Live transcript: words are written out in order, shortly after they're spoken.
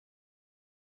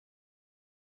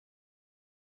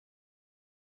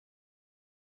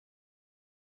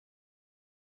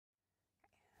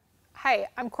Hi,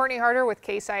 I'm Courtney Harder with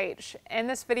Case IH. In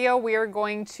this video, we are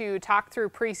going to talk through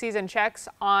preseason checks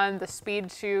on the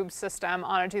SpeedTube system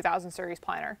on a 2000 series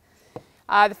planter.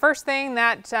 The first thing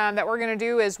that we're going to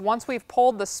do is once we've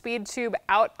pulled the SpeedTube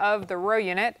out of the row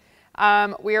unit,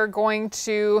 we are going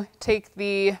to take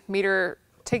the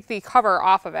cover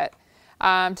off of it.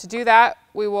 To do that,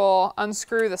 we will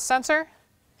unscrew the sensor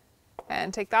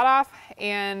and take that off.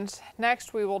 And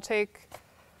next, we will take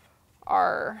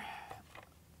our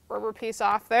rubber piece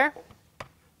off there.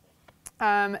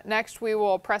 Next, we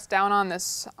will press down on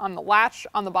the latch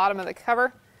on the bottom of the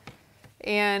cover,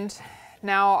 and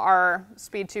now our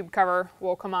SpeedTube cover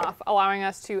will come off, allowing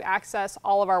us to access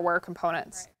all of our wear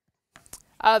components.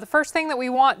 The first thing that we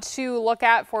want to look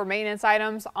at for maintenance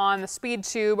items on the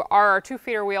SpeedTube are our two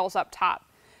feeder wheels up top.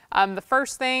 The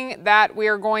first thing that we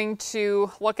are going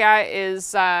to look at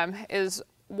is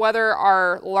whether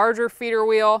our larger feeder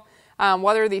wheel,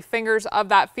 whether the fingers of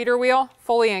that feeder wheel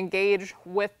fully engage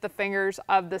with the fingers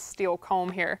of the steel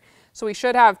comb here. So we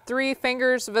should have 3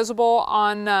 fingers visible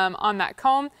on that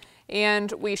comb,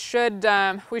 and we should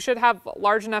have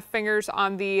large enough fingers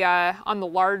on the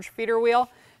large feeder wheel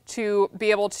to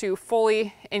be able to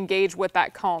fully engage with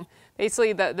that comb.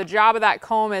 Basically, the job of that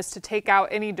comb is to take out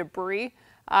any debris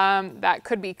that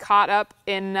could be caught up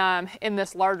in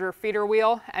this larger feeder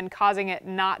wheel and causing it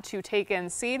not to take in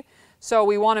seed. So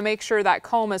we want to make sure that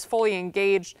comb is fully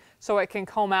engaged so it can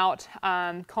comb out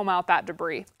that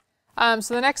debris.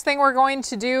 So the next thing we're going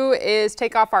to do is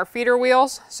take off our feeder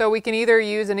wheels. So we can either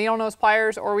use a needle nose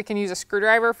pliers or we can use a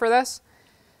screwdriver for this.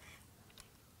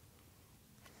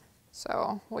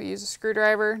 So we'll use a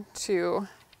screwdriver to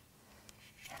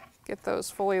get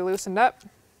those fully loosened up.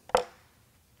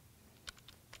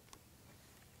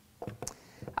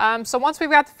 So once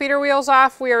we've got the feeder wheels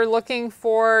off, we are looking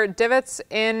for divots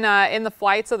in the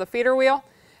flights of the feeder wheel.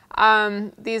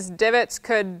 These divots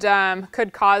could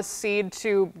cause seed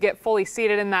to get fully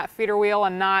seated in that feeder wheel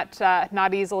and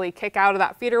not easily kick out of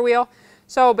that feeder wheel.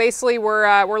 So basically,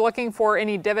 we're looking for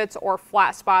any divots or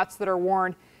flat spots that are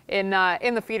worn in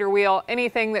the feeder wheel.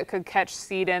 Anything that could catch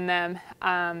seed in them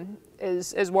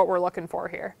is what we're looking for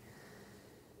here.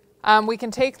 We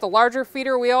can take the larger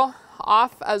feeder wheel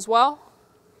off as well.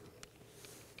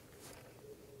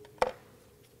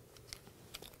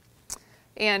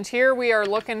 And here we are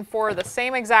looking for the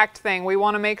same exact thing. We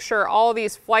want to make sure all of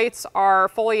these flights are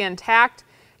fully intact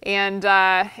and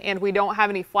we don't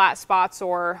have any flat spots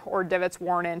or divots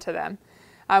worn into them.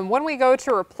 When we go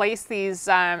to replace these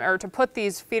or to put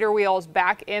these feeder wheels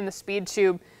back in the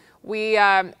SpeedTube, we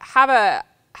have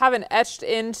an etched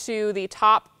into the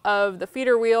top of the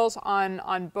feeder wheels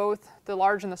on both the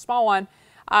large and the small one.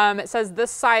 It says this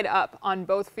side up on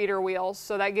both feeder wheels,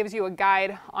 so that gives you a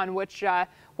guide on which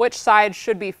side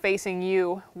should be facing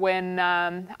you when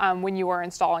you are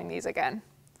installing these again.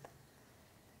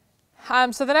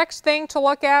 So the next thing to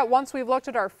look at, once we've looked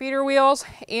at our feeder wheels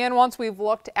and once we've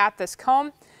looked at this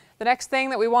comb, the next thing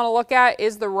that we want to look at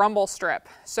is the rumble strip.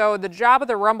 So the job of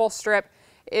the rumble strip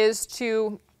is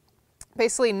to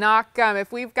basically knock,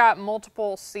 if we've got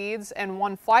multiple seeds in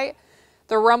one flight,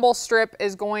 the rumble strip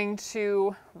is going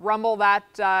to rumble that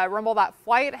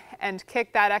flight and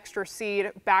kick that extra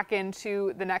seed back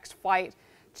into the next flight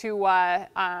to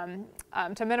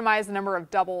minimize the number of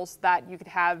doubles that you could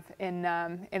have in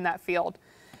that field.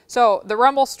 So the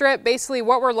rumble strip, basically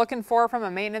what we're looking for from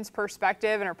a maintenance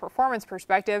perspective and a performance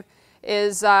perspective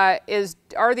is are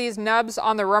these nubs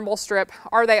on the rumble strip,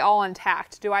 are they all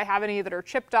intact? Do I have any that are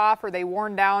chipped off? Are they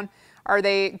worn down? Are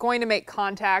they going to make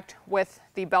contact with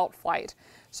the belt flight?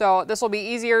 So this will be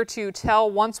easier to tell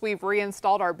once we've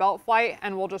reinstalled our belt flight,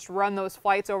 and we'll just run those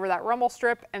flights over that rumble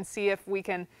strip and see if we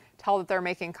can tell that they're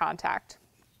making contact.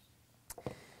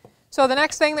 So the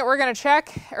next thing that we're going to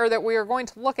check, or that we are going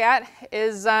to look at,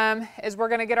 is we're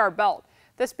going to get our belt.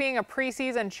 This being a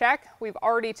preseason check, we've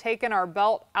already taken our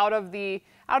belt out of the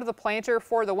planter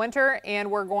for the winter, and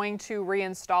we're going to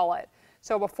reinstall it.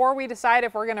 So before we decide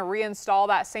if we're going to reinstall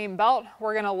that same belt,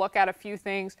 we're going to look at a few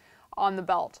things on the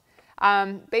belt.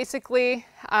 Basically,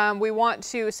 we want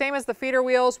to, same as the feeder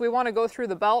wheels, we want to go through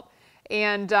the belt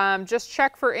and just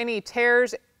check for any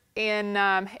tears in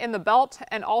the belt,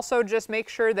 and also just make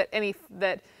sure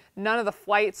that none of the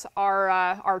flights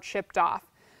are chipped off.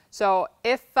 So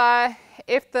if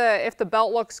the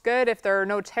belt looks good, if there are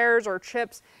no tears or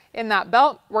chips in that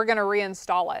belt, we're going to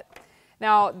reinstall it.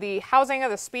 Now, the housing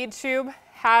of the SpeedTube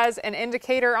has an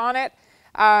indicator on it,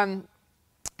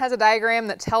 has a diagram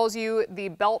that tells you the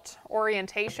belt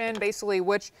orientation, basically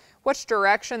which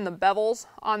direction the bevels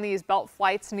on these belt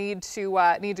flights need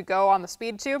to go on the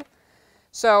SpeedTube.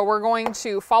 So we're going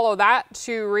to follow that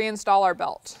to reinstall our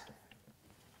belt.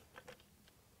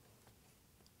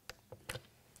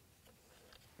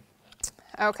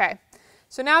 Okay,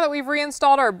 so now that we've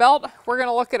reinstalled our belt, we're going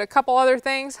to look at a couple other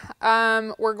things.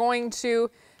 We're going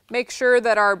to make sure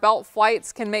that our belt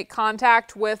flights can make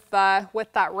contact with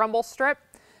that rumble strip.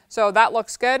 So that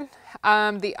looks good.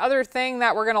 The other thing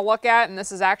that we're going to look at, and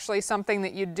this is actually something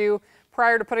that you do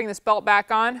prior to putting this belt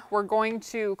back on, we're going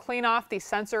to clean off the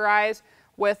sensor eyes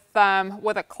with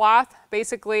a cloth.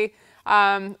 Basically,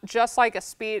 just like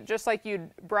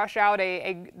you'd brush out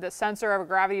the sensor of a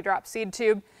gravity drop seed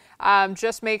tube.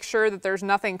 Just make sure that there's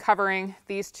nothing covering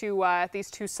these two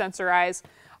sensor eyes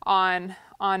on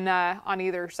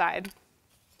either side.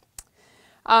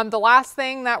 The last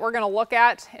thing that we're going to look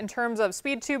at in terms of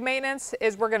SpeedTube maintenance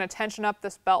is we're going to tension up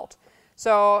this belt.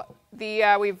 So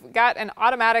we've got an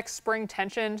automatic spring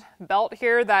tensioned belt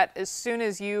here that as soon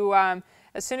as you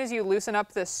loosen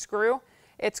up this screw,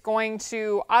 it's going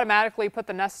to automatically put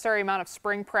the necessary amount of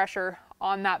spring pressure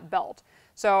on that belt.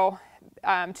 So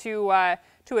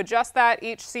to adjust that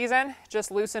each season, just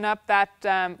loosen up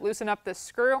this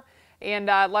screw and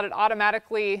let it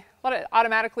automatically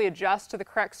adjust to the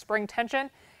correct spring tension,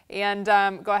 and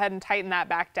go ahead and tighten that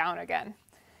back down again.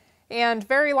 And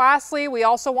very lastly, we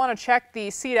also want to check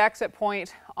the seat exit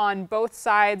point on both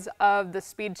sides of the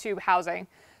SpeedTube housing.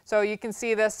 So you can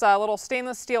see this little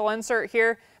stainless steel insert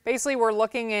here. Basically, we're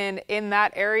looking in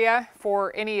that area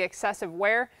for any excessive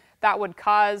wear that would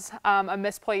cause a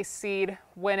misplaced seed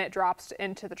when it drops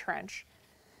into the trench.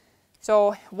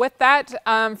 So with that,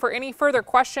 for any further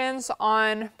questions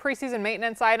on preseason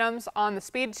maintenance items on the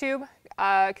SpeedTube,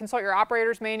 consult your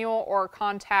operator's manual or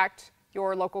contact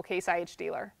your local Case IH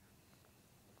dealer.